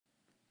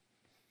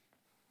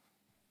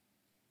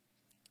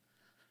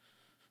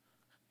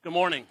Good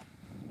morning.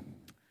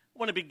 I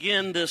want to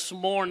begin this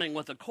morning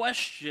with a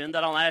question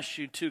that I'll ask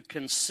you to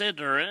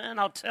consider, and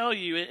I'll tell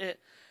you,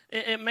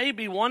 it may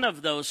be one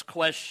of those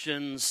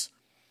questions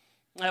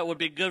that would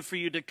be good for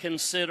you to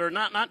consider,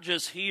 not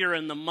just here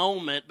in the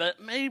moment,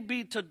 but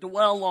maybe to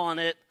dwell on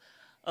it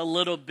a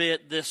little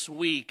bit this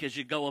week as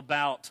you go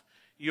about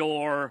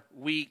your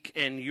week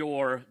and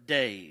your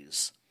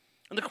days.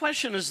 And the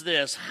question is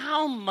this: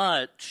 how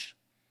much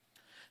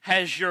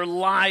has your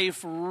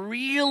life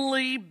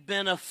really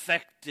been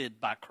affected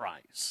by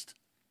Christ?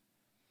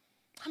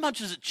 How much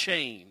has it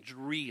changed,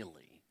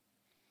 really?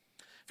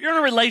 If you're in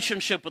a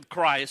relationship with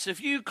Christ,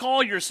 if you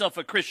call yourself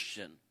a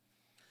Christian,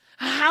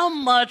 how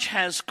much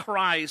has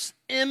Christ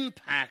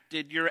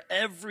impacted your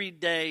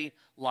everyday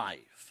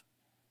life?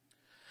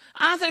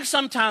 I think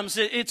sometimes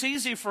it's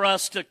easy for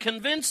us to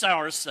convince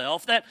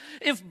ourselves that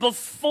if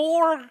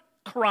before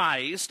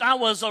Christ I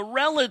was a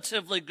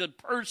relatively good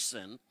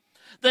person,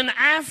 then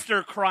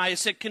after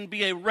Christ it can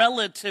be a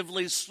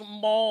relatively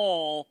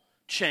small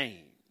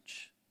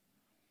change.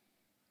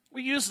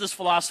 We use this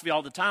philosophy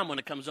all the time when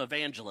it comes to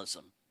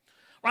evangelism.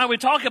 Right? We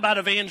talk about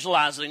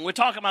evangelizing. We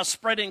talk about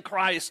spreading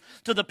Christ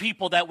to the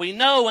people that we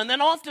know. And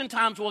then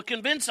oftentimes we'll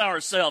convince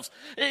ourselves,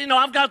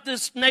 I've got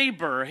this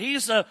neighbor.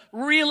 He's a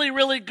really,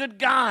 really good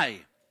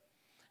guy.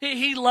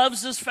 He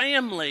loves his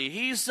family.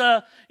 He is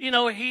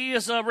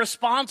a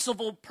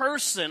responsible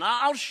person.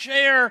 I'll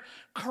share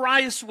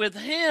Christ with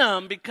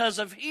him because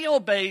if he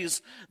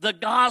obeys the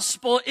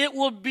gospel, it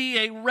will be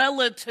a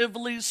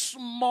relatively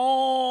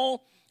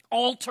small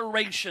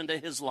alteration to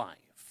his life.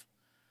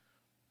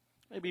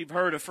 Maybe you've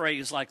heard a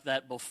phrase like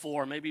that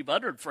before. Maybe you've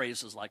uttered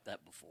phrases like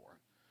that before.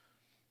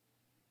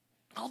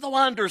 Although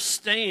I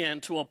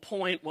understand to a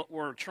point what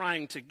we're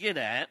trying to get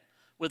at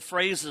with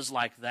phrases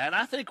like that,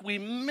 I think we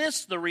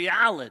miss the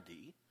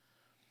reality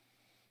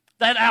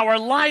that our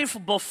life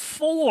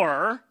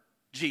before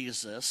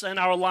Jesus and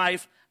our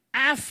life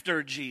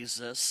after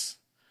Jesus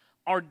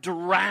are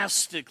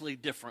drastically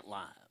different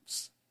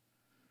lives.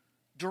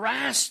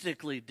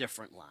 Drastically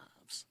different lives.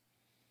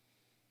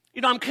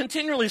 I'm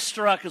continually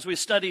struck as we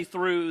study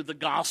through the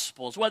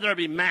Gospels, whether it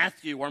be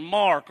Matthew or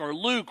Mark or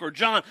Luke or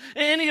John,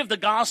 any of the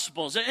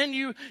Gospels, and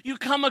you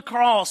come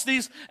across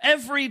these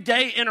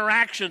everyday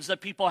interactions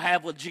that people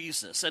have with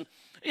Jesus. And,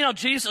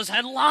 Jesus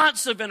had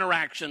lots of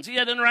interactions. He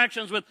had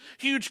interactions with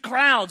huge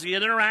crowds. He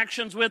had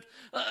interactions with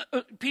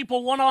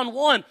people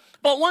one-on-one.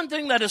 But one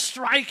thing that is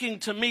striking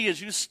to me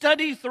as you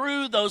study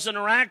through those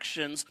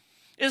interactions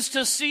is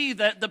to see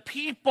that the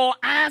people,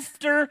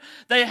 after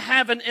they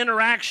have an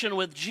interaction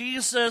with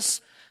Jesus,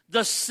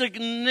 the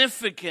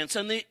significance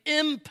and the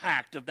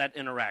impact of that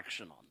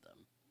interaction on them.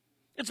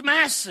 It's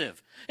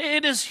massive.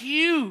 It is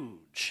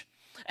huge.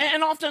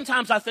 And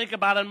oftentimes I think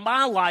about in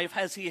my life,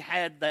 has he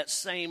had that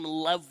same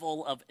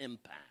level of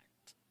impact?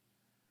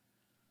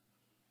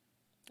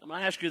 I'm going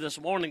to ask you this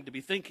morning to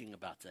be thinking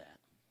about that.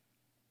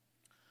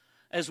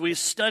 As we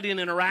study an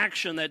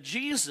interaction that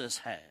Jesus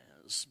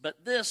has,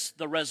 but this,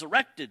 the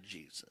resurrected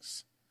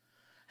Jesus,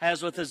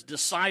 has with his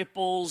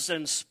disciples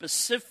and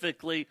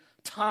specifically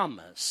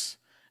Thomas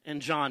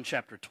in John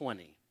chapter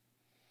 20.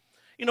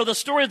 The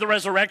story of the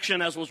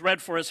resurrection, as was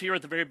read for us here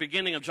at the very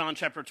beginning of John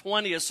chapter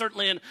 20, is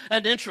certainly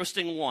an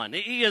interesting one.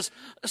 He is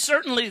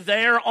certainly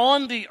there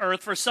on the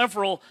earth for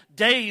several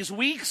days,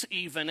 weeks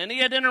even, and he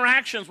had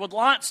interactions with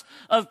lots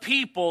of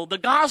people. The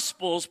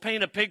Gospels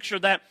paint a picture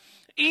that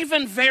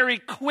even very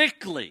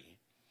quickly,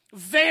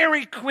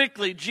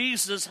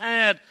 Jesus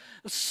had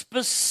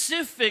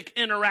specific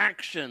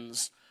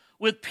interactions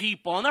with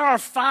people. And there are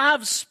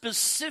 5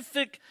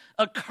 specific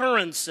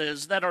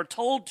occurrences that are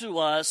told to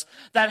us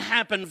that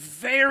happened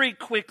very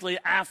quickly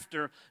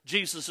after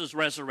Jesus'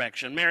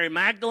 resurrection. Mary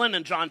Magdalene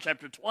in John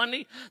chapter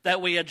 20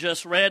 that we had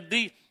just read.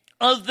 The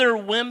other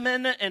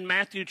women in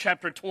Matthew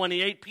chapter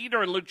 28.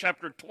 Peter in Luke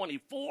chapter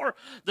 24.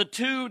 The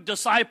 2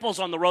 disciples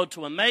on the road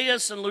to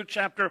Emmaus in Luke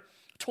chapter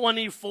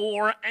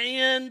 24,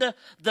 and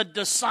the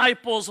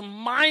disciples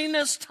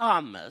minus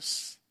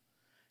Thomas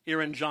here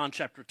in John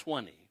chapter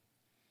 20.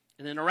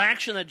 An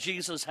interaction that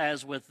Jesus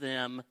has with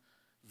them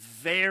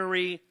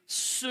very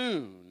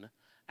soon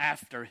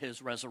after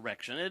his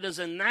resurrection. It is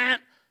in that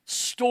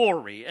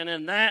story and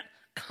in that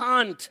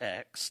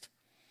context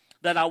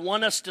that I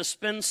want us to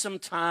spend some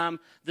time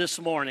this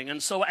morning.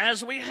 And so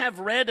as we have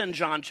read in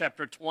John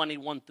chapter 20,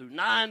 1 through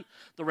 9,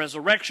 the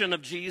resurrection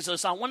of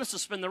Jesus, I want us to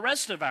spend the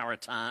rest of our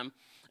time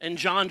in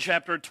John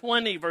chapter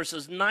 20,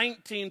 verses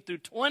 19 through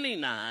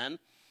 29,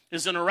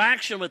 his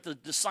interaction with the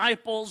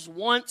disciples,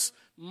 once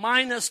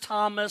minus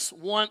Thomas,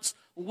 once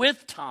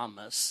with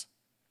Thomas,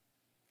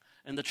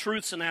 and the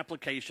truths and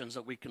applications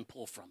that we can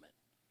pull from it.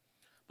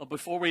 But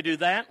before we do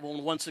that,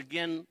 we'll once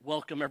again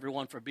welcome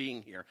everyone for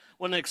being here.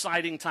 What an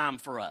exciting time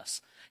for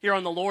us here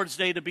on the Lord's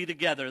Day to be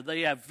together.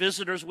 They have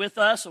visitors with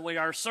us, and we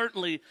are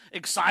certainly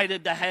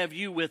excited to have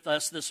you with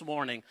us this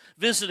morning,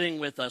 visiting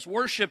with us,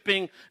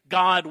 worshiping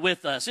God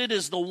with us. It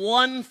is the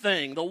one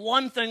thing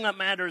that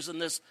matters in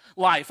this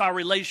life, our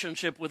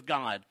relationship with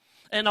God.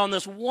 And on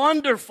this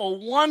wonderful,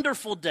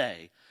 wonderful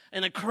day,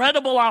 An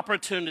incredible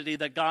opportunity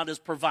that God has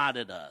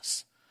provided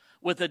us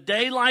with a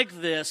day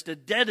like this to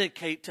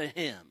dedicate to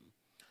Him,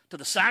 to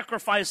the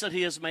sacrifice that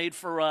He has made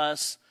for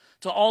us,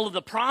 to all of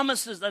the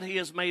promises that He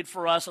has made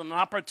for us, an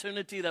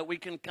opportunity that we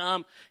can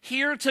come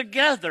here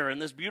together in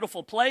this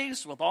beautiful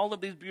place with all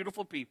of these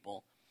beautiful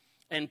people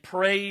and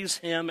praise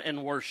Him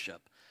and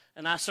worship.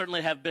 And I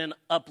certainly have been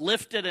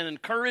uplifted and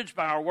encouraged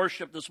by our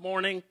worship this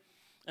morning.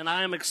 And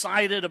I am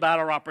excited about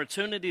our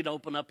opportunity to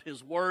open up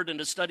His Word and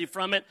to study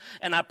from it.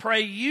 And I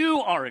pray you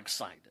are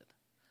excited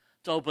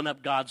to open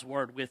up God's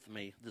Word with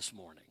me this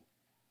morning.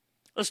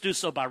 Let's do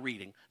so by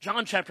reading.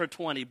 John chapter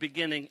 20,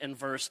 beginning in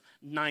verse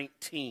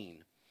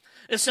 19.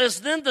 It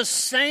says, "Then the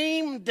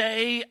same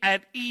day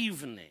at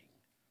evening,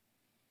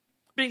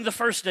 being the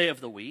first day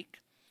of the week,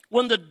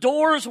 when the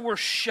doors were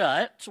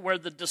shut where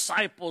the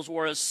disciples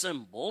were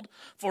assembled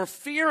for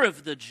fear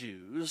of the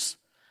Jews,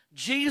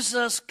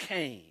 Jesus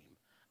came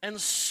and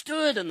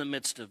stood in the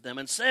midst of them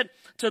and said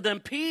to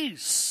them,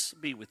 'Peace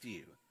be with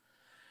you.'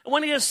 And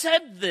when He had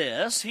said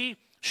this, He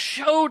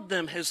showed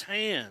them His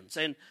hands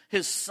and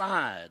His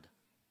side.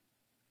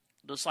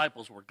 The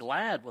disciples were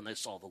glad when they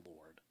saw the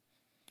Lord.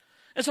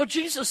 And so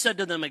Jesus said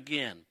to them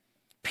again,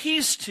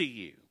 'Peace to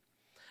you.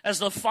 As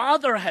the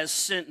Father has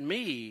sent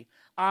me,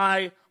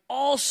 I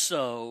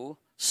also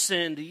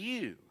send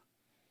you.'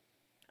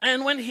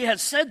 And when He had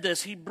said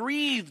this, He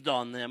breathed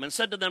on them and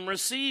said to them,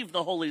 'Receive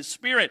the Holy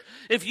Spirit.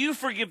 If you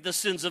forgive the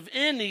sins of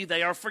any,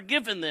 they are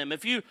forgiven them.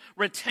 If you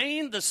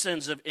retain the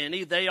sins of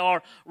any, they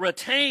are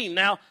retained.'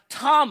 Now,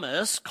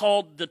 Thomas,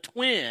 called the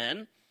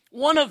twin,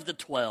 one of the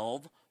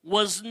 12,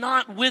 was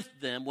not with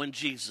them when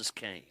Jesus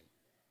came."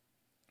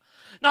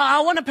 Now,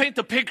 I want to paint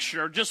the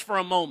picture just for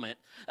a moment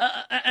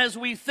as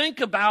we think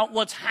about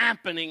what's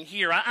happening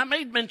here. I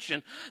made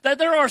mention that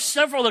there are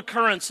several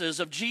occurrences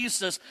of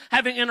Jesus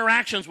having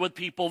interactions with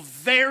people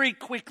very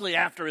quickly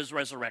after His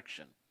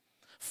resurrection.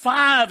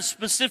 5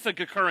 specific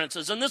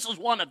occurrences, and this is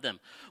one of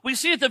them. We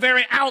see at the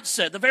very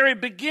outset, the very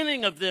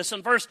beginning of this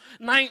in verse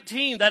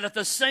 19, that at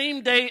the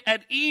same day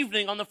at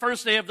evening on the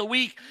first day of the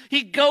week,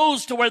 He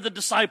goes to where the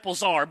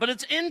disciples are. But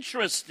it's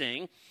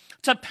interesting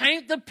to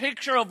paint the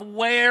picture of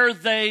where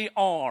they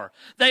are.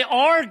 They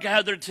are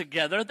gathered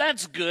together.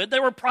 That's good. They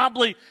were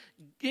probably,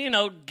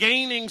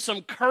 gaining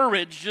some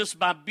courage just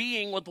by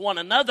being with one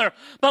another.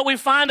 But we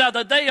find out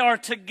that they are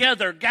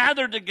together,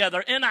 gathered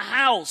together in a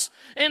house,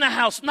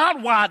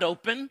 not wide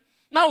open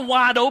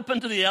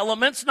to the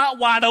elements, not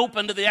wide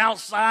open to the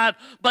outside,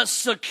 but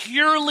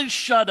securely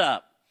shut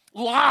up,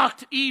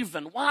 locked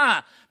even.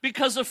 Why?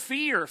 Because of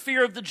fear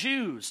of the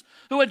Jews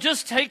who had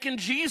just taken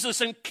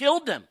Jesus and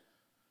killed Him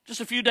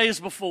just a few days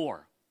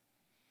before.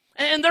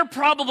 And they're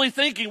probably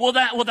thinking, will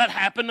that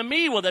happen to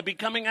me? Will they be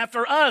coming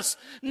after us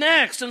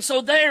next? And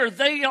so they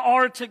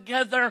are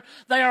together.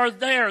 They are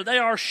there. They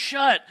are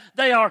shut.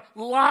 They are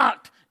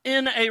locked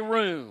in a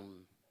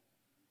room.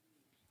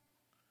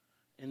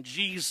 And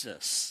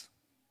Jesus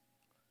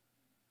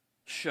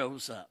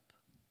shows up.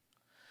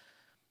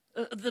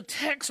 The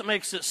text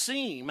makes it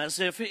seem as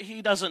if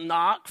He doesn't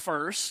knock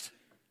first.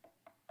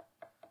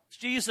 It's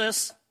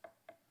Jesus.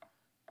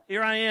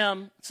 Here I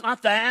am. It's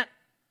not that.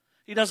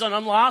 He doesn't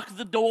unlock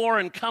the door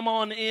and come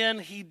on in.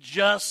 He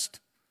just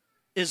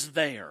is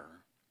there.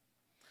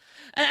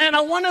 And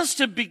I want us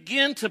to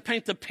begin to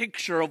paint the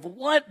picture of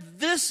what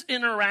this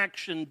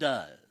interaction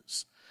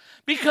does.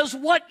 Because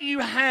what you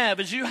have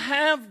is you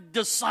have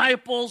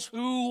disciples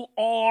who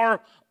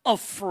are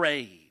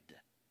afraid.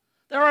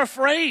 They're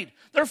afraid.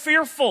 They're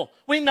fearful.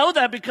 We know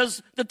that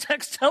because the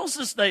text tells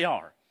us they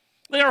are.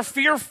 They are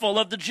fearful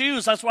of the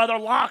Jews. That's why they're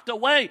locked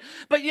away.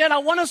 But yet I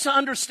want us to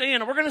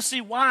understand, and we're going to see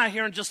why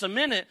here in just a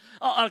minute,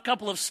 a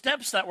couple of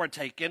steps that were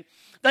taken,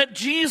 that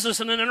Jesus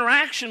and an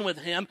interaction with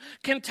Him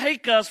can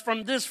take us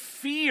from this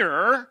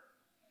fear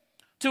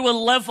to a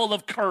level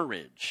of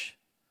courage.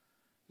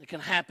 It can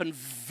happen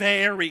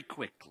very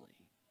quickly.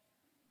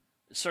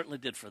 It certainly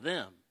did for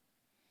them.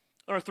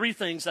 There are 3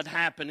 things that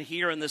happen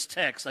here in this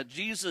text that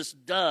Jesus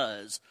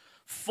does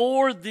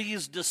for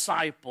these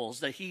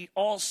disciples that He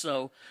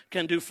also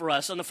can do for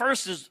us. And the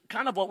first is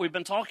kind of what we've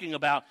been talking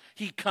about.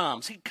 He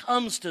comes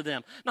to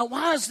them. Now,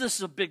 why is this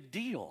a big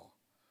deal?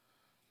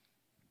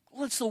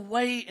 Well, it's the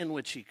way in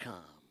which He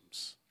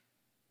comes.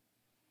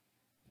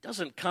 He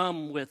doesn't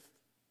come with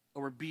a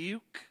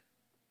rebuke.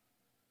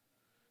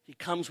 He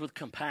comes with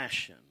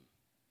compassion.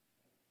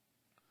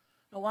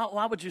 Now,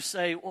 why would you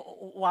say,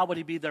 why would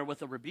He be there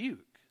with a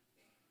rebuke?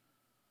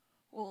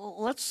 Well,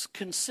 let's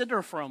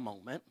consider for a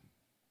moment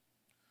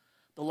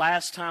the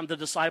last time the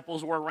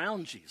disciples were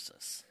around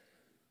Jesus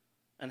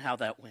and how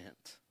that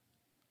went.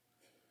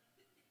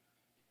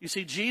 You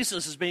see,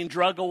 Jesus is being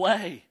dragged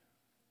away.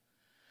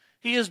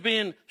 He is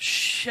being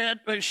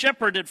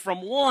shepherded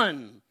from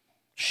one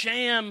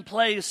sham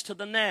place to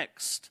the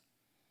next.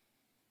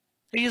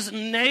 He is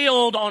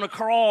nailed on a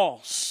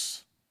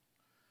cross.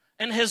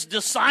 And His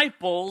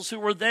disciples who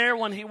were there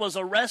when He was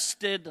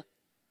arrested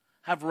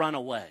have run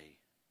away.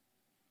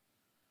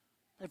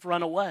 They've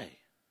run away.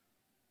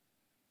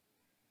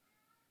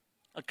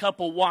 A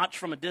couple watch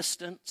from a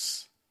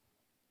distance,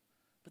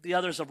 but the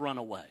others have run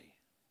away.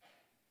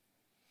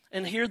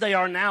 And here they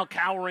are now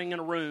cowering in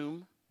a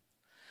room.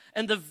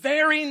 And the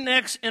very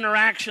next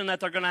interaction that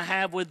they're going to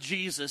have with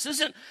Jesus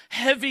isn't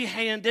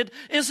heavy-handed,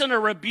 isn't a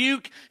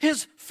rebuke.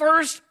 His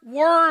first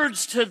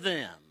words to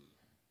them: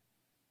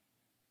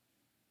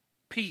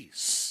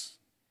 peace.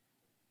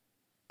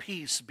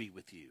 Peace be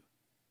with you.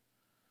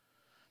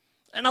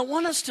 And I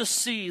want us to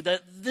see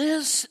that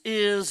this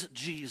is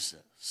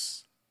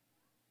Jesus.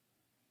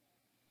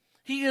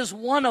 He is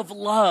one of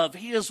love.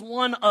 He is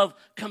one of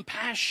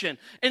compassion.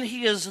 And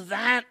he is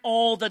that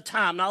all the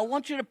time. Now, I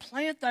want you to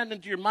plant that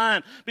into your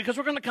mind, because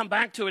we're going to come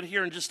back to it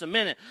here in just a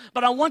minute.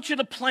 But I want you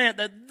to plant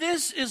that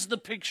this is the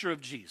picture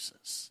of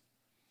Jesus.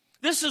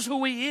 This is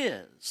who he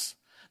is.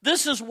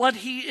 This is what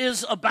he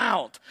is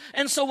about.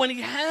 And so when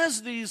he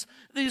has these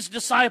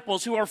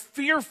disciples who are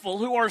fearful,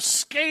 who are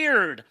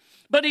scared,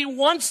 but he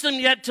wants them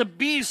yet to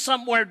be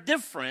somewhere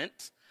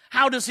different,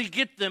 how does he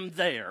get them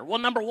there? Well,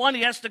 number one,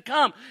 he has to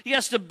come. He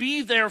has to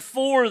be there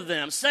for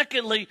them.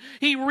 Secondly,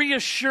 he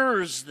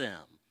reassures them.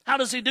 How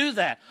does he do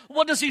that?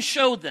 What does he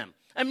show them?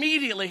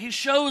 Immediately, he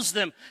shows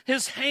them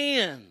his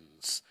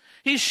hands.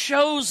 He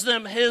shows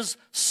them his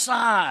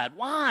side.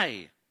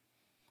 Why?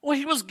 Well,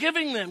 he was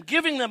giving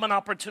them an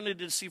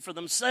opportunity to see for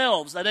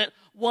themselves that it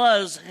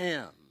was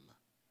him.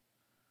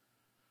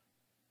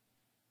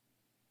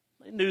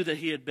 They knew that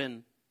he had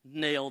been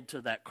nailed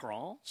to that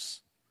cross.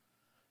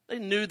 They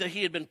knew that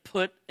he had been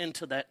put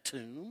into that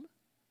tomb.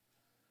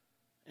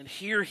 And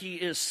here he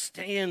is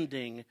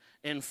standing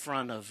in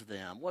front of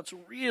them. What's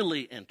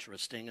really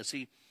interesting is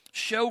he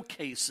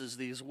showcases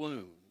these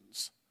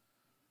wounds,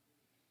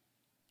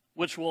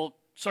 which will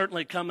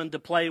certainly come into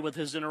play with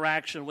his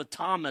interaction with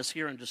Thomas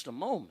here in just a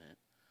moment,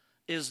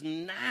 is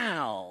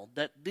now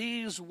that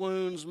these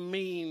wounds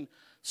mean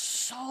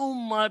so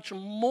much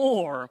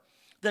more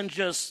than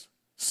just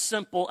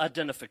simple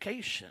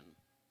identification.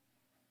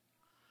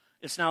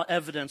 It's now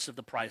evidence of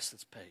the price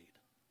that's paid.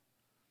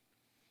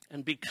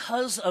 And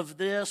because of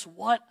this,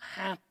 what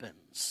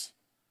happens?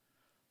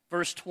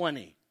 Verse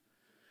 20,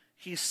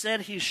 he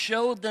said he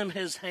showed them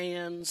his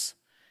hands,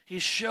 he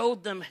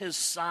showed them his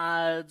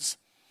sides,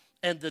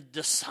 and the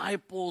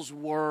disciples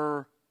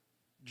were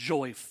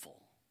joyful,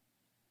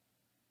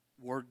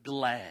 were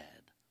glad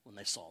when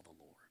they saw the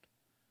Lord.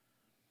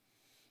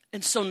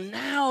 And so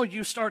now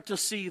you start to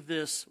see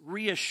this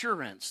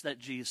reassurance that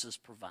Jesus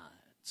provides.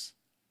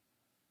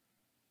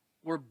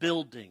 We're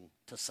building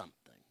to something.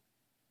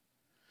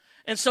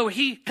 And so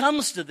he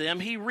comes to them,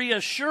 he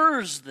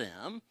reassures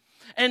them,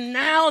 and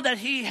now that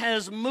he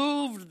has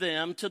moved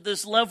them to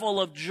this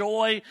level of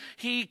joy,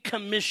 he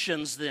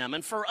commissions them.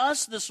 And for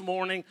us this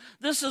morning,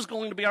 this is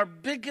going to be our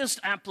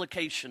biggest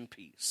application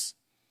piece.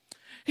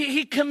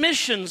 He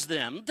commissions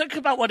them. Think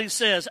about what he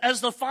says. As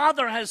the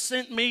Father has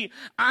sent me,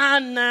 I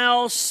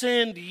now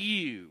send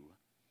you.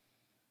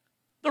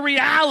 The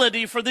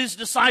reality for these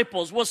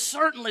disciples was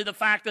certainly the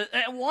fact that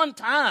at one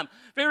time,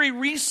 very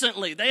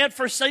recently, they had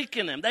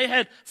forsaken him. They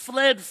had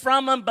fled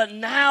from him, but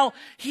now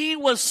he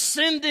was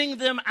sending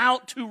them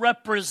out to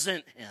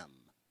represent him.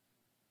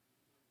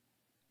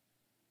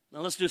 Now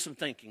let's do some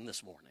thinking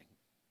this morning.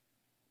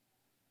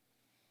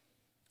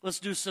 Let's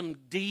do some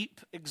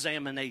deep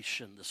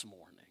examination this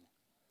morning.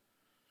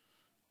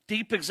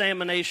 Deep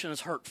examination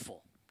is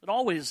hurtful. It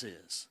always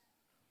is.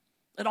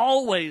 It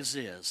always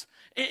is.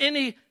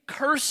 Any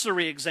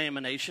cursory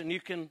examination, you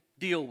can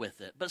deal with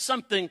it. But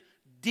something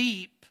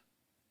deep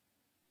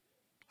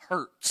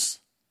hurts.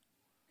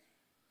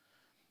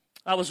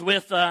 I was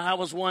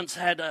once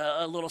had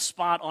a little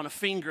spot on a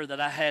finger that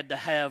I had to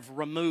have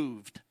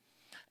removed.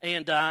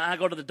 And I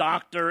go to the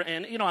doctor,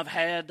 and, I've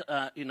had,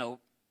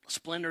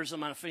 splinters in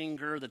my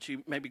finger that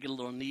you maybe get a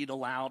little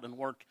needle out and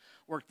work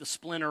the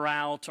splinter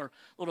out, or a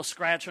little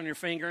scratch on your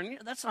finger. And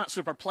that's not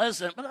super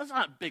pleasant, but that's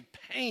not big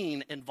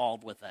pain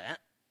involved with that.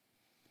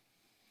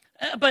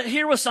 But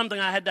here was something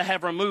I had to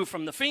have removed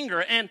from the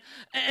finger.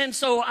 And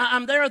so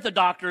I'm there at the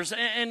doctor's,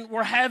 and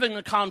we're having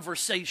a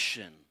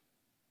conversation.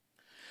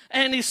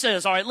 And he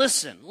says, all right,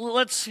 listen,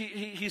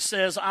 he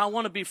says, I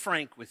want to be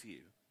frank with you.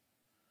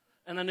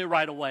 And I knew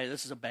right away,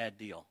 this is a bad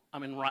deal. I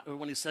mean, right,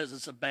 when he says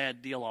it's a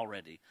bad deal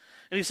already.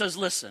 And he says,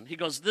 listen, he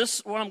goes,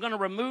 what I'm going to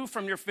remove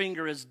from your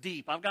finger is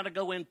deep. I've got to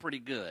go in pretty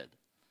good.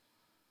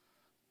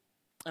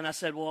 And I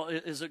said, well,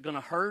 is it going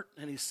to hurt?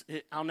 And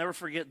I'll never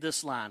forget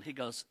this line. He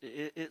goes,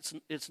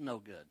 it's no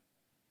good.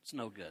 It's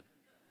no good.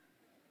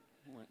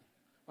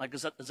 Like,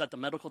 is that the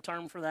medical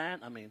term for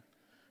that? I mean,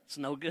 it's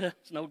no good.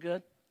 It's no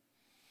good.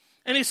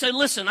 And he said,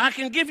 listen, I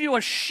can give you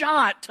a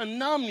shot to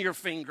numb your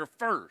finger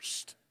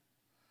first.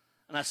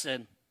 And I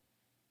said,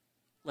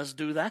 let's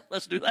do that.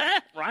 Let's do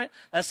that, right?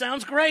 That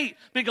sounds great.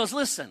 But he goes,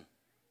 listen,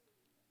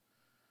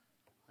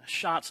 a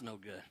shot's no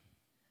good.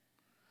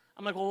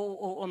 I'm like,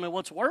 well, I mean,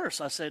 what's worse?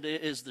 I said,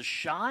 is the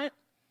shot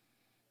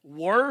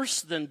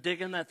worse than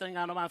digging that thing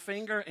out of my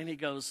finger? And he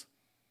goes,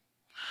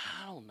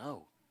 I don't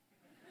know.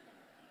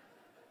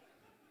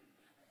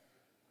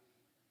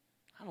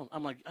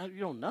 I'm like, you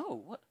don't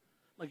know? What?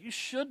 Like, you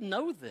should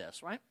know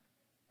this, right?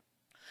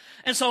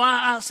 And so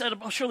I said,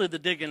 well, surely the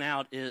digging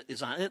out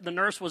is on. The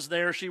nurse was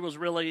there. She was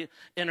really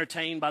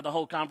entertained by the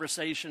whole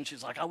conversation.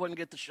 She's like, I wouldn't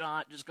get the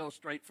shot. Just go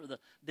straight for the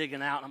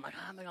digging out. And I'm like,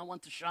 I think I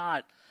want the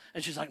shot.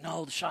 And she's like,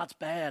 no, the shot's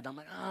bad. I'm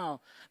like, oh.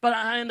 But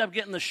I ended up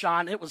getting the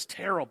shot, and it was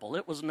terrible.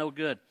 It was no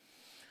good.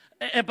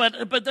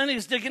 But then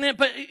he's digging in.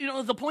 But,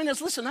 the point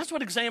is, listen, that's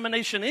what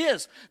examination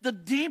is. The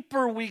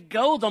deeper we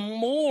go, the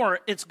more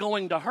it's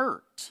going to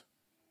hurt.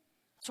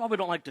 That's why we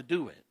don't like to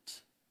do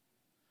it.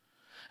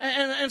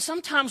 And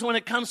sometimes when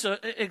it comes to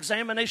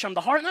examination of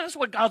the heart, and that's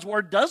what God's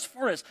word does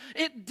for us.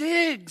 It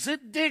digs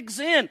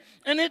in,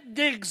 and it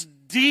digs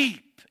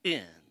deep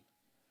in.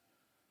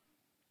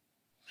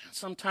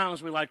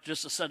 Sometimes we like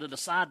just to set it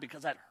aside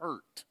because that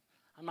hurt.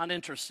 I'm not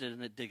interested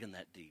in it digging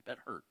that deep. It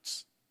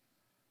hurts.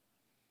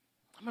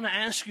 I'm going to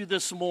ask you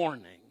this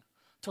morning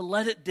to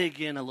let it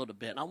dig in a little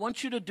bit. And I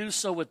want you to do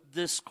so with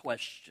this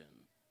question.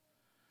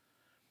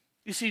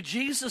 You see,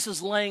 Jesus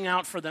is laying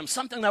out for them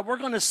something that we're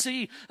going to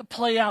see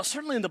play out,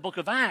 certainly in the book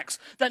of Acts,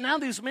 that now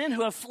these men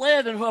who have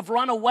fled and who have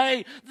run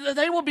away,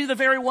 they will be the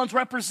very ones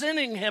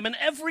representing him in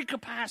every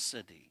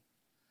capacity.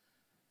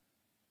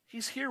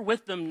 He's here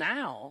with them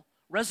now,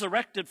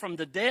 resurrected from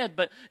the dead,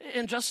 but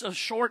in just a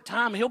short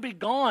time, he'll be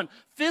gone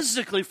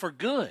physically for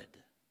good.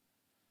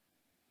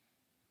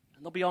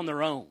 And they'll be on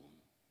their own.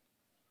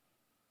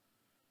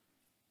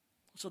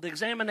 So the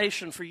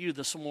examination for you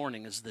this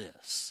morning is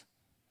this.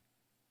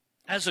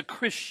 As a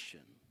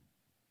Christian,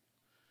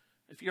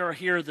 if you're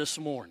here this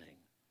morning,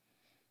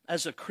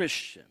 as a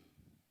Christian,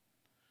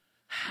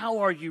 how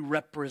are you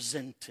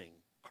representing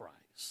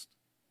Christ?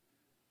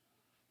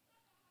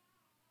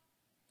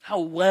 How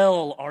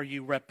well are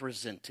you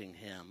representing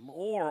him,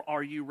 or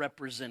are you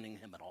representing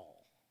him at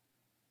all?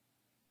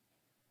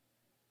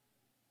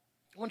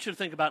 I want you to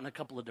think about it in a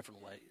couple of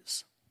different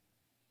ways.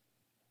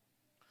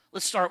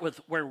 Let's start with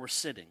where we're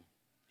sitting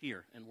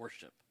here in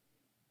worship.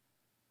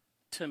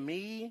 To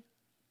me,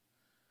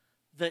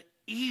 the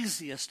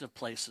easiest of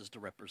places to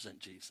represent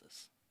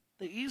Jesus.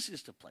 The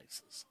easiest of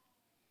places.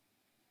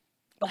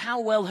 But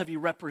how well have you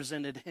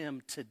represented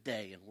him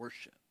today in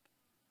worship?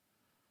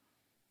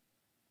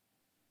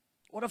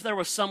 What if there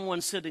was someone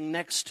sitting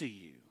next to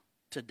you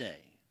today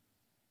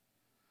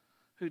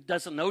who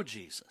doesn't know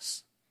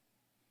Jesus?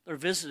 They're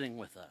visiting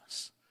with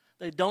us.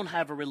 They don't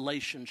have a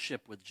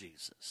relationship with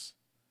Jesus.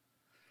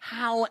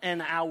 How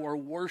in our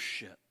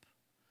worship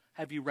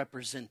have you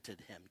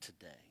represented him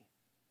today?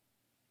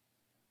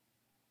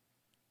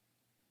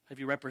 Have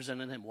you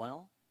represented him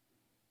well?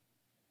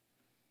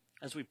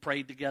 As we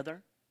prayed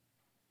together?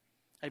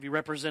 Have you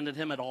represented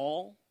him at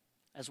all?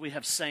 As we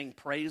have sang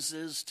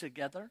praises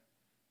together?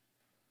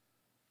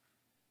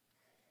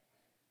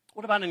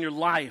 What about in your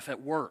life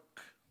at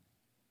work?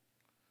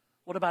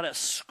 What about at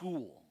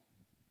school?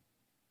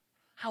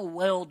 How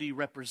well do you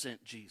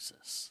represent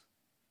Jesus?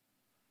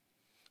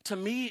 To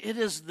me, it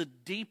is the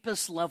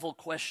deepest level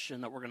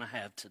question that we're going to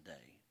have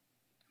today.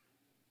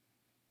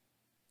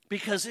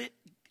 Because it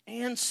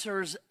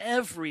answers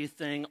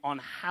everything on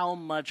how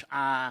much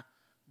I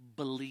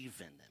believe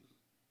in him.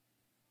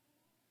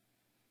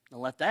 Now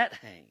let that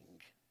hang.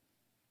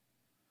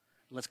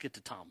 Let's get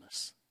to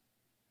Thomas.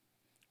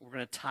 We're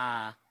going to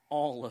tie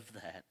all of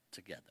that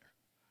together.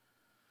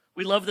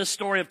 We love this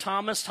story of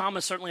Thomas.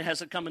 Thomas certainly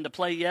hasn't come into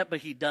play yet,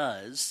 but he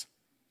does.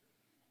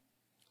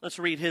 Let's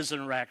read his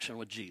interaction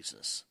with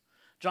Jesus.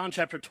 John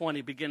chapter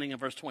 20, beginning in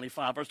verse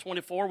 25. Verse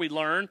 24, we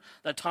learn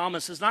that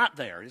Thomas is not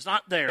there. He's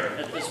not there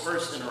at this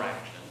first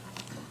interaction.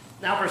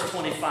 Now verse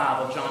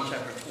 25 of John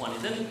chapter 20.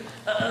 Then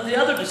the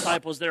other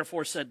disciples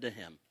therefore said to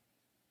him,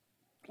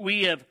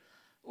 We have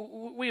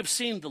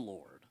seen the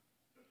Lord.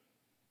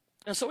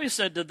 And so he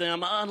said to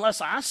them,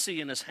 unless I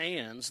see in his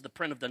hands the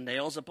print of the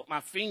nails, and put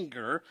my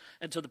finger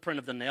into the print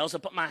of the nails,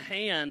 and put my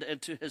hand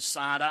into his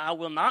side, I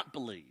will not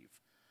believe.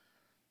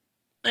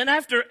 And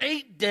after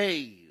 8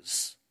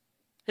 days,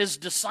 his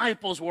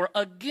disciples were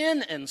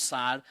again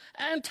inside,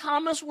 and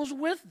Thomas was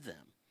with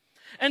them.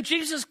 And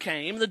Jesus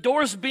came, the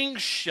doors being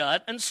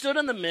shut, and stood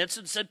in the midst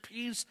and said,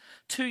 Peace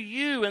to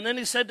you. And then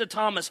he said to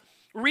Thomas,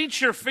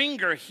 Reach your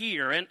finger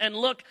here and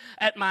look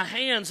at my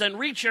hands, and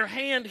reach your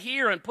hand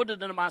here and put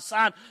it into my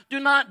side.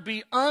 Do not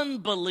be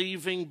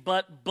unbelieving,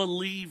 but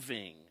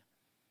believing.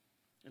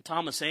 And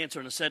Thomas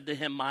answered and said to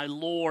him, My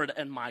Lord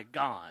and my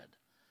God.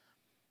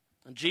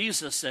 And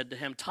Jesus said to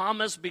him,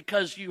 Thomas,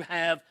 because you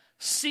have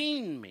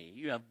seen me,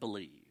 you have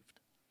believed.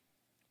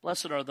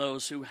 Blessed are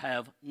those who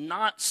have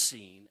not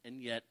seen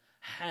and yet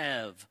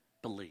have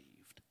believed.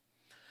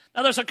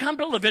 Now, there's a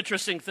couple of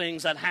interesting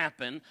things that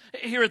happen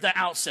here at the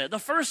outset. The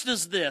first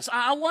is this.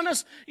 I want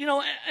us,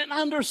 and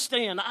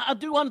understand. I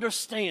do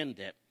understand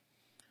it.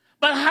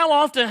 But how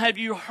often have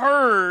you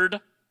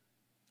heard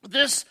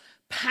this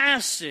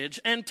passage,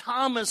 and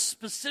Thomas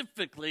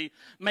specifically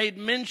made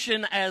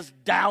mention as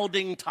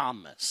doubting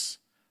Thomas?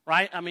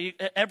 Right? I mean,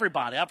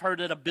 everybody. I've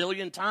heard it 1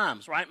 billion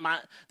times, right?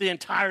 The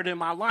entirety of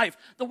my life.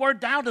 The word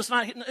doubt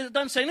it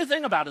doesn't say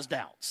anything about his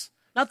doubts.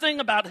 Nothing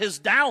about his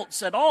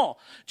doubts at all.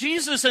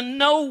 Jesus in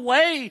no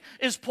way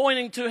is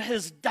pointing to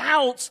his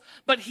doubts,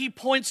 but he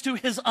points to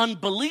his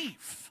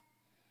unbelief.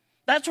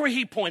 That's where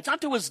he points, not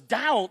to his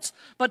doubts,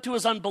 but to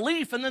his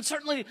unbelief. And then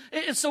certainly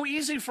it's so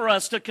easy for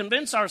us to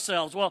convince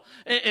ourselves, well,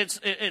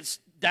 it's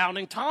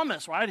doubting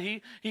Thomas, right?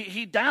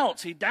 He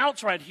doubts. He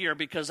doubts right here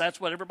because that's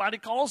what everybody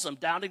calls him,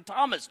 doubting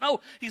Thomas.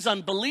 No, he's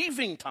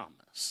unbelieving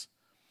Thomas.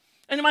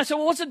 And you might say,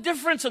 well, what's the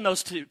difference in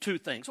those two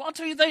things? Well, I'll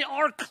tell you, they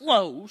are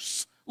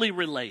closely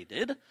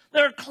related.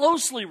 They're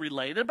closely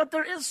related, but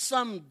there is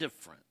some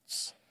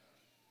difference.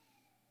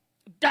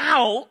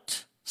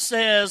 Doubt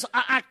says,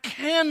 I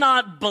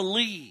cannot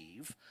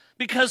believe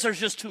because there's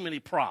just too many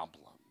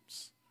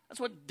problems. That's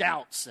what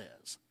doubt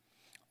says.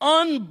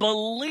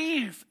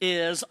 Unbelief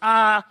is,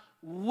 I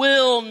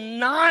will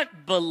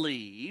not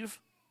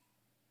believe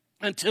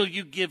until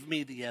you give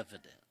me the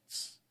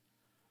evidence.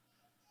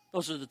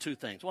 Those are the two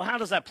things. Well, how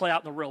does that play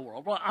out in the real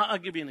world? Well, I'll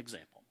give you an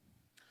example.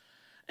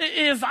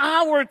 If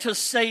I were to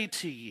say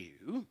to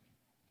you,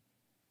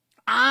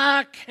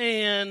 I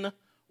can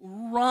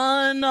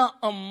run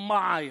a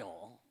mile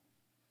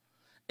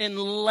in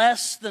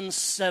less than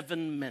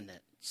 7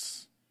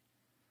 minutes.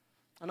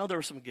 I know there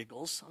were some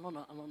giggles. I don't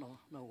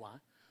know why.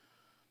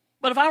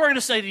 But if I were going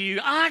to say to you,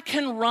 I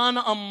can run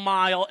a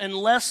mile in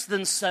less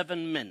than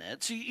 7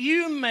 minutes,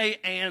 you may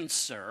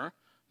answer,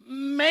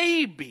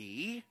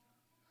 maybe,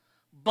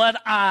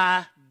 but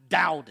I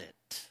doubt it.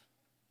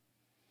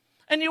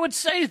 And you would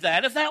say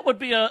that, if that would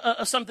be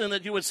something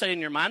that you would say in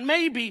your mind,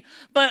 maybe,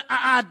 but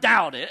I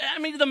doubt it. I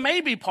mean, the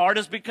maybe part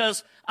is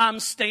because I'm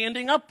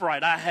standing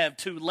upright. I have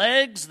 2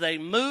 legs, they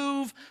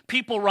move,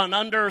 people run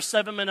under a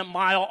 7-minute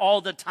mile all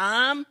the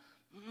time.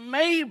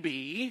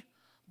 Maybe,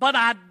 but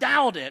I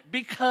doubt it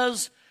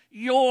because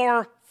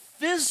your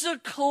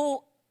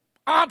physical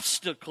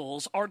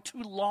obstacles are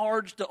too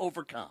large to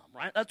overcome,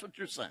 right? That's what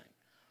you're saying.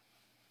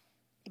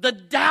 The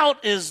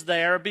doubt is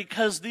there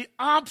because the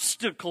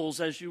obstacles,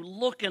 as you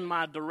look in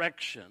my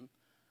direction,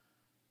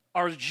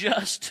 are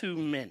just too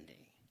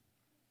many.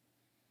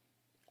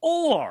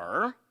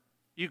 Or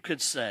you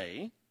could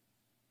say,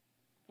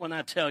 when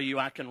I tell you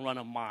I can run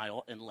a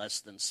mile in less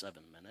than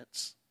 7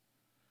 minutes,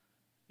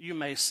 you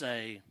may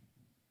say,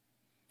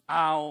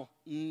 I'll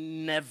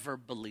never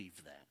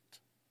believe that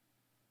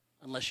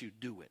unless you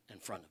do it in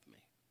front of me.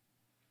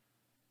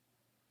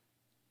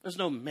 There's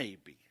no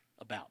maybe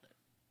about it.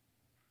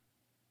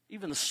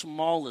 Even the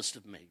smallest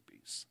of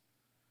maybes,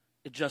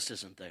 it just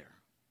isn't there.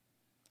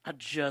 I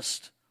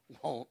just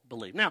won't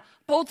believe. Now,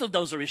 both of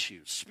those are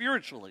issues,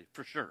 spiritually,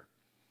 for sure.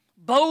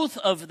 Both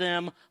of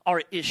them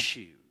are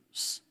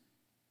issues.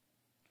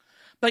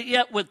 But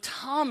yet with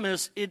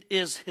Thomas, it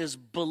is his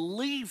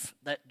belief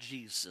that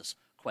Jesus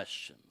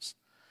questions.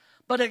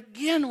 But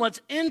again,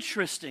 what's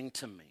interesting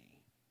to me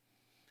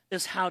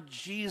is how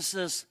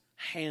Jesus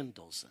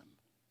handles him.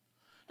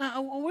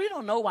 Now, we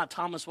don't know why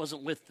Thomas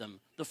wasn't with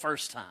them the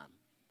first time.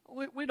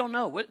 We don't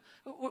know.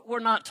 We're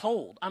not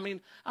told. I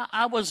mean,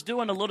 I was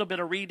doing a little bit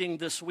of reading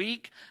this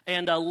week,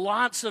 and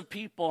lots of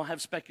people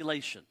have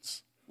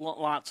speculations.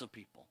 Lots of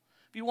people.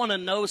 If you want to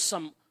know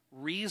some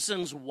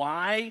reasons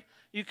why,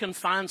 you can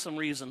find some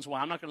reasons why.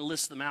 I'm not going to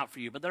list them out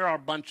for you, but there are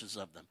bunches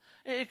of them.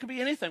 It could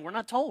be anything. We're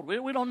not told.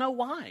 We don't know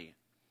why.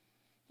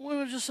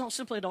 We just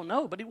simply don't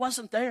know. But he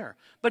wasn't there.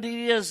 But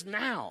he is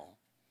now.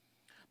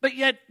 But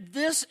yet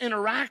this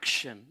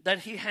interaction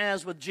that he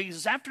has with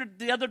Jesus, after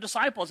the other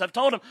disciples have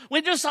told him,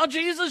 we just saw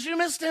Jesus, you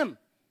missed him.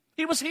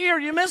 He was here,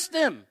 you missed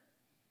him.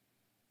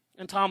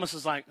 And Thomas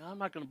is like, I'm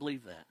not going to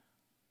believe that.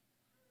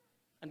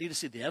 I need to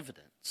see the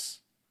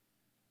evidence.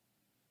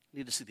 I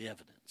need to see the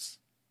evidence.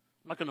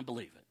 I'm not going to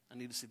believe it. I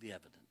need to see the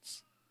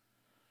evidence.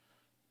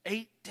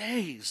 8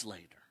 days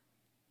later,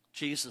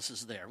 Jesus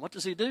is there. What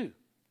does he do?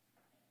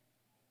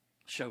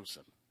 Shows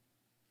him.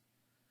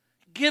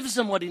 Gives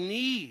him what he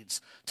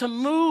needs to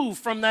move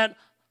from that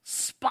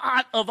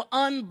spot of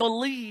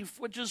unbelief,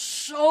 which is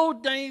so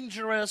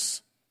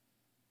dangerous,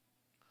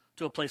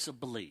 to a place of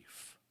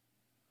belief,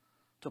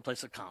 to a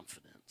place of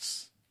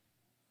confidence.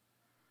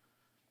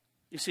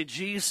 You see,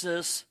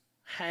 Jesus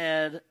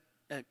had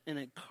an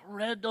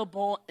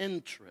incredible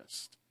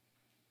interest,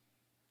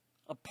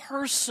 a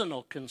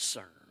personal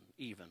concern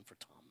even for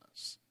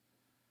Thomas.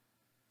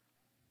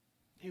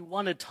 He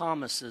wanted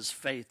Thomas's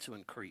faith to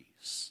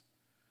increase.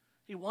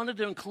 He wanted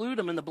to include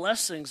him in the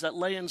blessings that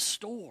lay in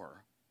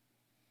store.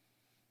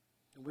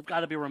 And we've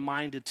got to be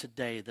reminded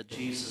today that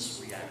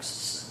Jesus reacts the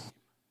same.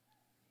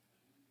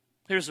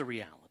 Here's the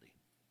reality.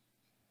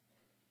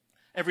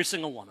 Every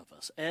single one of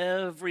us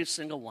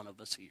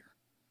here,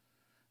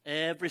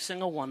 every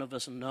single one of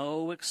us,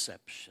 no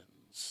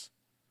exceptions,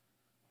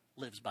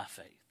 lives by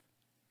faith.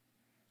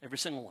 Every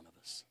single one of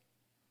us.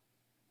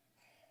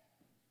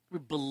 We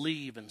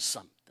believe in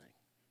something.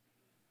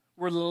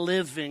 We're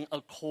living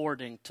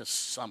according to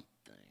something.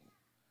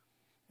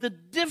 The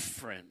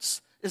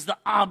difference is the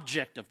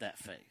object of that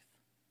faith.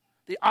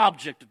 The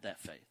object of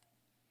that faith.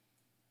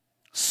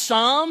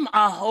 Some,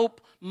 I hope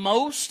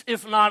most,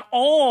 if not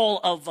all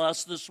of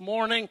us this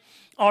morning,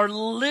 are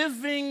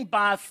living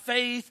by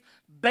faith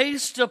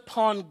based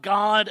upon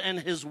God and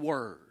His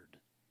Word.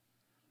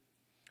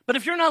 But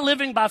if you're not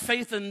living by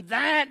faith in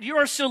that, you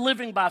are still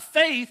living by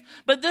faith,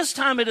 but this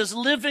time it is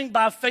living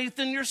by faith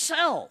in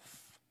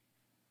yourself.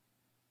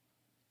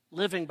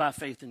 Living by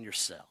faith in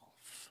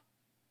yourself.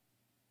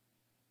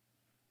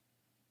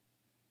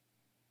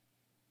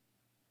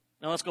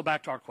 Now let's go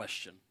back to our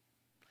question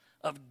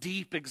of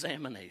deep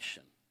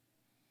examination.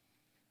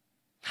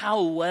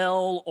 How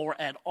well or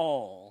at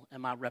all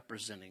am I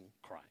representing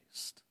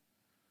Christ?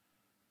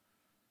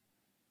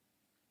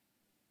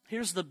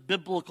 Here's the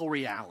biblical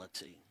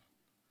reality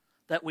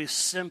that we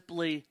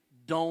simply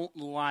don't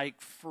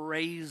like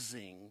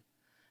phrasing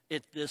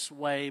it this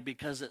way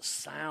because it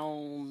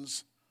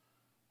sounds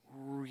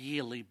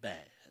really bad.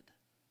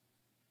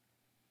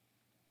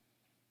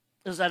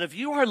 Is that if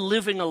you are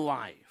living a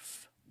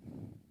life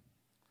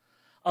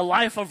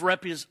of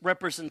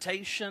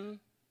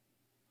representation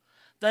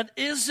that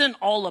isn't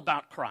all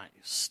about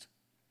Christ,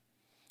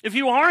 if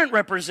you aren't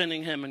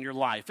representing Him in your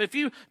life, if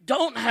you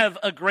don't have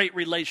a great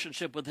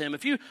relationship with Him,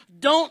 if you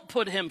don't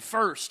put Him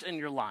first in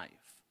your life,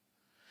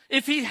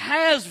 if He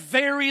has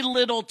very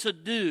little to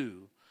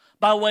do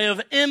by way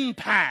of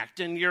impact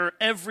in your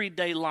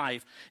everyday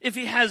life, if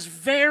He has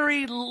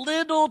very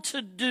little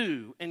to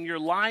do in your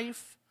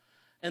life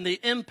and the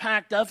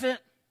impact of it,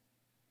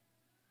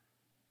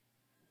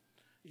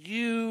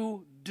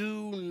 you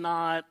do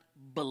not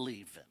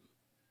believe Him.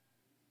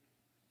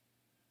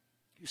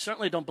 You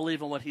certainly don't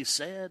believe in what He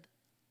said.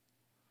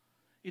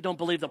 You don't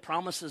believe the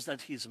promises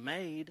that He's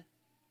made.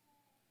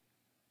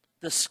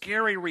 The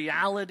scary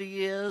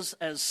reality is,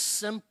 as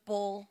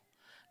simple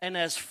and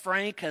as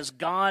frank as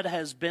God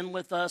has been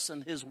with us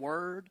in His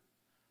Word,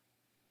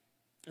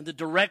 and the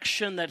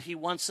direction that He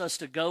wants us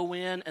to go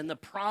in, and the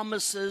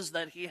promises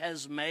that He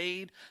has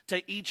made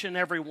to each and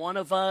every one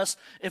of us,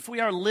 if we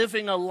are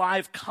living a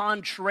life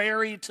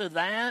contrary to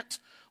that,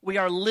 we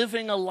are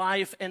living a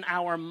life in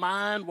our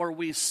mind where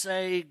we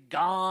say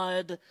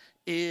God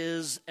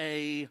is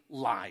a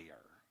liar.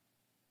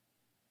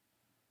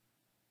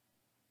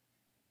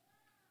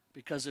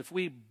 Because if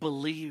we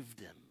believed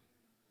Him,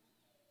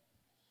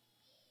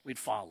 we'd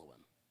follow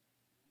Him.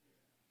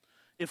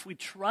 If we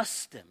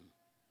trust Him,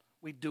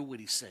 we'd do what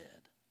He said.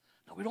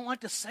 Now, we don't like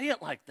to say it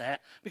like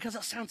that because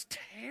it sounds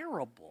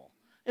terrible.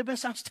 It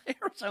sounds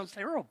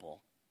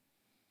terrible.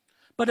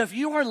 But if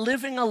you are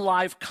living a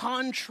life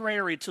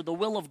contrary to the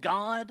will of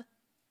God,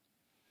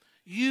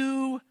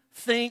 you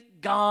think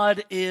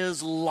God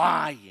is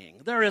lying.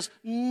 There is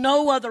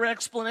no other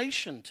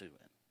explanation to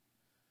it.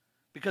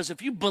 Because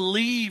if you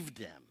believed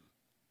Him,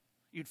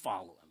 you'd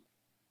follow Him.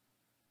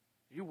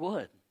 You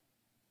would.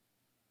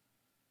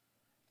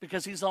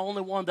 Because He's the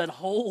only one that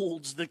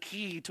holds the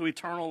key to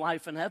eternal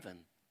life in heaven.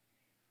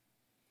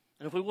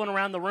 And if we went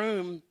around the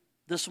room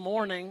this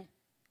morning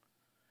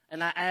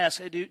and I asked,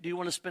 hey, do you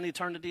want to spend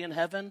eternity in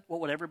heaven?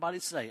 What would everybody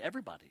say?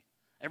 Everybody.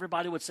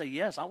 Everybody would say,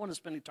 yes, I want to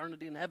spend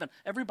eternity in heaven.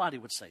 Everybody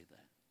would say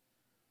that.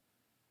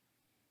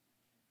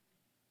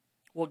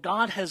 Well,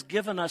 God has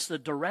given us the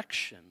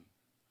direction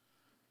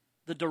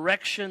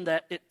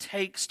that it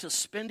takes to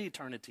spend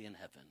eternity in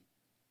heaven.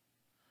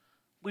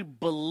 We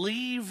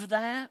believe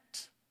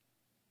that,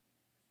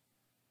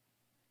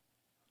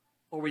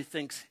 or we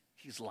think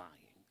He's lying.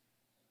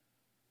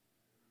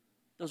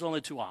 Those are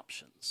only two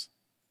options.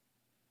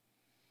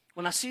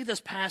 When I see this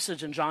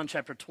passage in John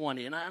chapter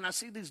 20, and I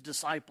see these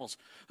disciples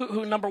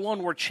who, number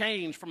one, were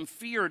changed from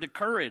fear to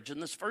courage in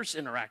this first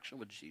interaction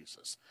with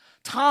Jesus.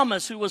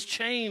 Thomas, who was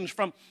changed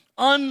from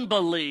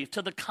unbelief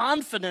to the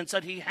confidence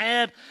that he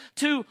had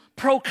to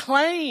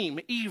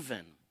proclaim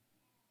even,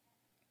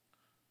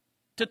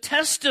 to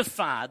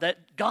testify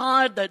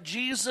that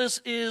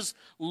Jesus is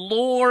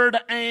Lord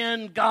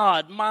and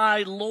God,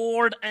 my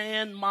Lord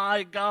and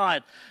my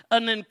God.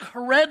 An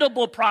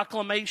incredible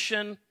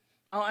proclamation.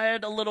 I'll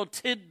add a little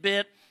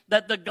tidbit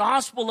that the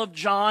Gospel of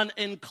John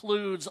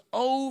includes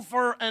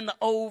over and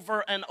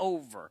over and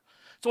over.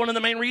 It's one of the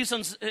main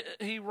reasons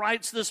he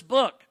writes this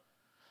book,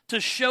 to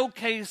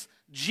showcase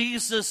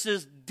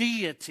Jesus'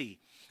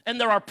 deity.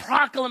 And there are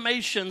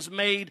proclamations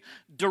made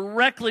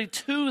directly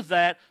to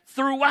that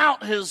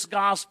throughout his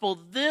gospel,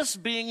 this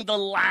being the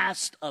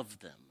last of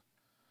them.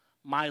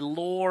 My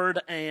Lord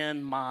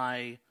and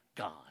my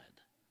God.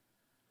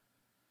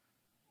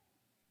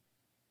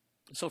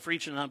 So for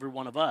each and every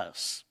one of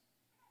us,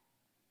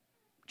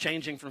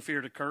 changing from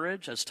fear to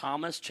courage, as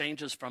Thomas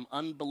changes from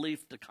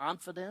unbelief to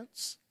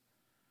confidence.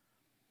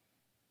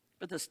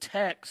 But this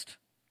text,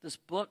 this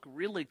book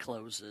really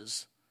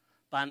closes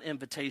by an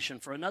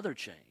invitation for another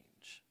change.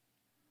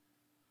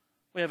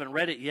 We haven't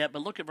read it yet,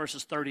 but look at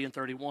verses 30 and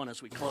 31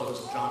 as we close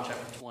in John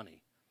chapter 20.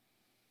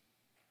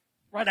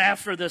 Right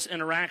after this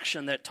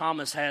interaction that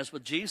Thomas has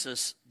with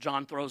Jesus,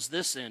 John throws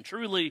this in.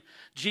 Truly,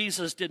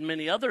 Jesus did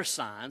many other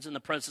signs in the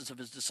presence of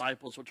his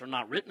disciples, which are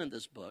not written in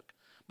this book,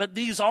 but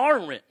these are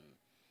written,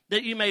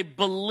 that you may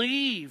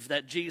believe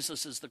that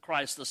Jesus is the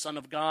Christ, the Son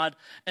of God,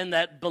 and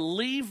that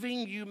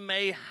believing you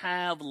may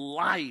have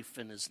life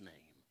in his name.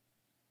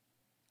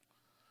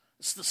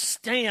 It's the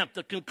stamp,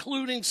 the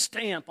concluding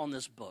stamp on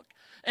this book.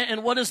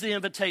 And what is the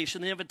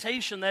invitation? The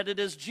invitation that it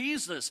is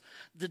Jesus,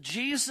 the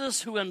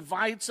Jesus who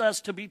invites us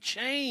to be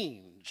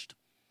changed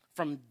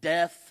from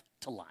death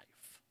to life.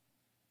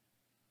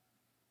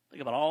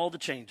 Think about all the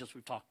changes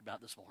we've talked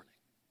about this morning.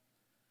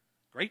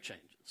 Great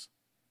changes.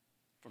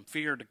 From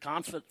fear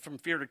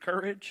to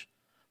courage,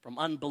 from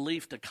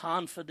unbelief to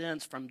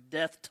confidence, from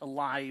death to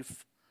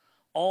life.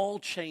 All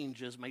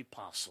changes made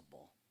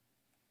possible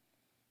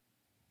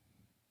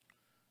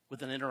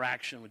with an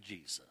interaction with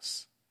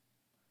Jesus.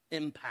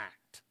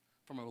 Impact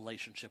from a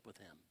relationship with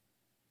him.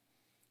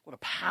 What a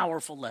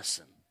powerful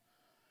lesson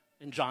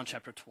in John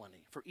chapter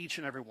 20 for each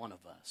and every one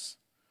of us.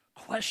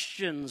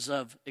 Questions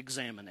of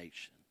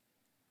examination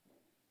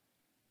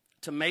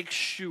to make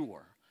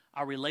sure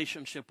our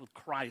relationship with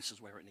Christ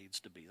is where it needs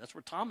to be. That's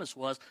where Thomas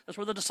was. That's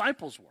where the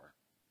disciples were.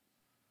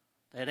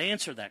 They had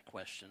answered that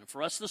question. And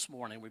for us this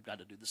morning, we've got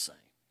to do the same.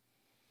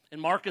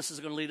 And Marcus is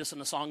going to lead us in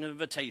a song of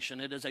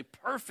invitation. It is a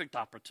perfect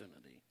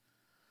opportunity,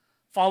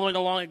 following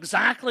along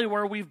exactly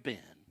where we've been,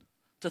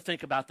 to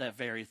think about that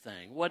very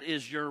thing. What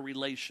is your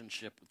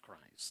relationship with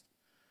Christ?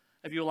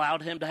 Have you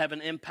allowed him to have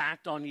an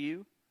impact on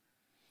you?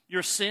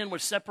 Your sin,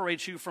 which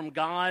separates you from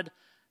God,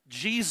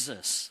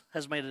 Jesus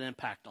has made an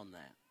impact on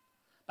that.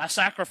 By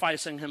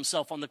sacrificing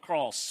himself on the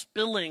cross,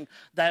 spilling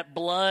that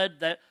blood,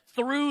 that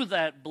through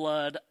that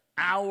blood,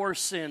 our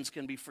sins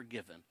can be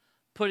forgiven,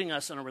 putting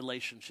us in a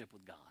relationship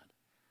with God.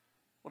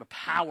 What a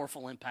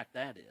powerful impact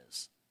that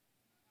is.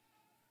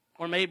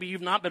 Or maybe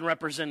you've not been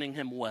representing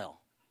him well.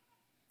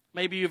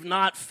 Maybe you've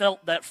not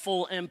felt that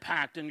full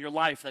impact in your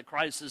life that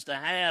Christ is to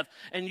have,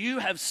 and you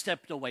have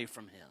stepped away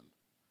from him.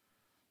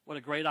 What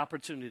a great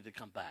opportunity to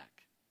come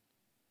back.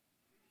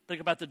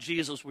 Think about the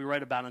Jesus we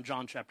read about in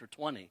John chapter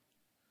 20.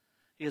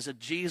 He is a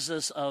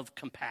Jesus of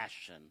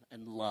compassion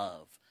and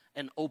love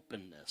and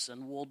openness,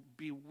 and will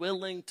be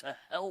willing to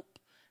help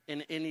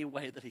in any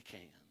way that he can.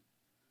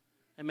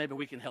 And maybe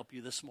we can help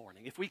you this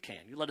morning. If we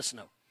can, you let us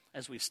know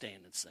as we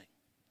stand and sing.